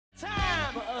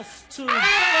Us too.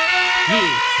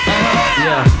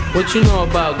 Yeah, what you know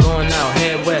about going out?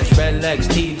 Head west, red legs,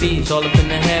 TVs, all up in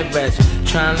the headrest.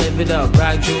 Try and live it up,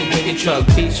 rock jewel, bigger truck,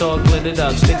 piece all glittered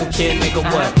up. Stick a kid, make a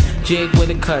what? Jig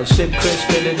with a cut, sip crisp,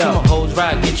 spit it up. Hoes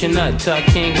rock, get your nut till I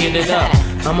can't get it up.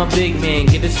 I'm a big man,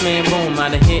 get this man boom. I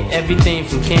done hit everything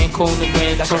from Cancun to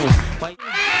Grand Tune.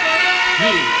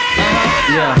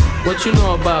 Yeah, what you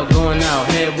know about going out?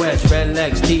 Head west, red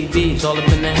legs, TVs, all up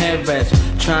in the headrest.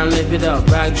 Try and live it up,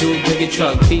 rock jewel, bigger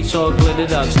truck, piece all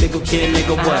glittered up. Stick a kid,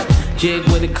 nigga what? Jig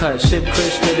with a cut, sip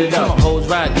crisp, spit it up. Hoes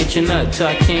rock, get your nut till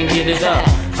I can't get it up.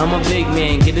 I'm a big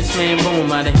man, get this man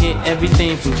boom. I done hit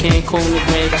everything from Cancun to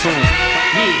Grand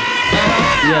Tune.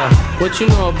 Yeah, what you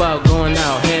know about going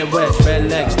out? Head west, red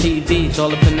legs, TVs,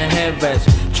 all up in the headrest.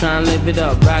 Try and live it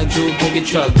up, rock jewel, bigger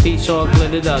truck, piece all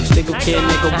glittered up. Stick a kid,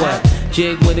 nigga what?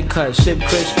 Jig with a cut, sip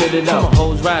crisp, spit it up.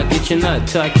 Hoes rock, get your nut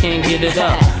till I can't get it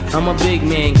up. I'm a big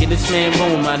man, get this man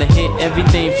boom. I done hit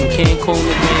everything from Cancun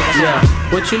to Grand Tune.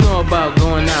 Yeah, what you know about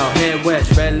going out? Head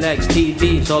west, red legs,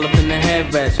 TVs, all up in the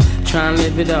headrest. Try and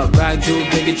live it up, rock jewel,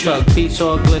 bigger truck, piece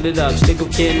all glittered up. Stick a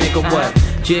kid, nigga what?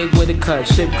 Jig with a cut,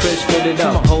 sip crisp, spit it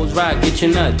up. Hoes rock, get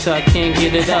your nut till I can't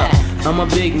get it up. I'm a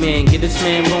big man, get this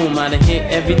man boom. I done hit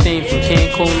everything from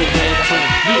Cancun to Grand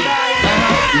Tune.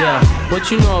 Yeah,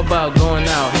 what you know about going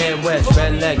out? Head west,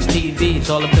 red legs, TVs,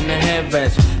 all up in the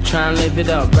headrest. Try and live it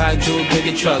up, rock jewel,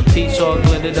 bigger truck, piece all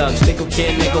glittered up. Stick a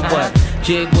kid, nigga what?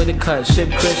 Jig with a cut, sip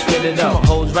crisp, spit it up.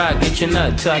 Hoes rock, get your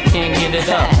nut till I can't get it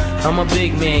up. I'm a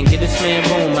big man, get this man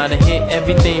boom. I done hit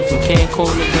everything from Cancun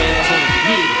to Grand Tune.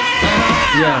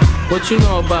 Yeah, what you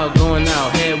know about going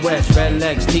out? Head west, red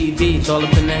legs, TVs, all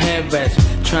up in the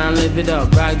headrest. Try and live it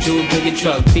up, rock jewel, bigger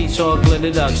truck, piece all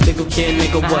glittered up. Stick a kid,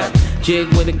 nigga what? Jig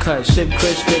with a cut, sip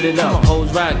crisp, spit it up.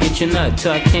 Hoes rock, get your nut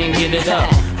till I can't get it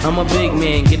up. I'm a big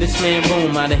man, get this man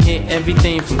boom. I done hit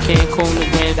everything from Cancun to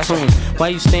Grand Tune. Why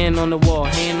you stand on the wall,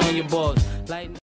 hand on your balls?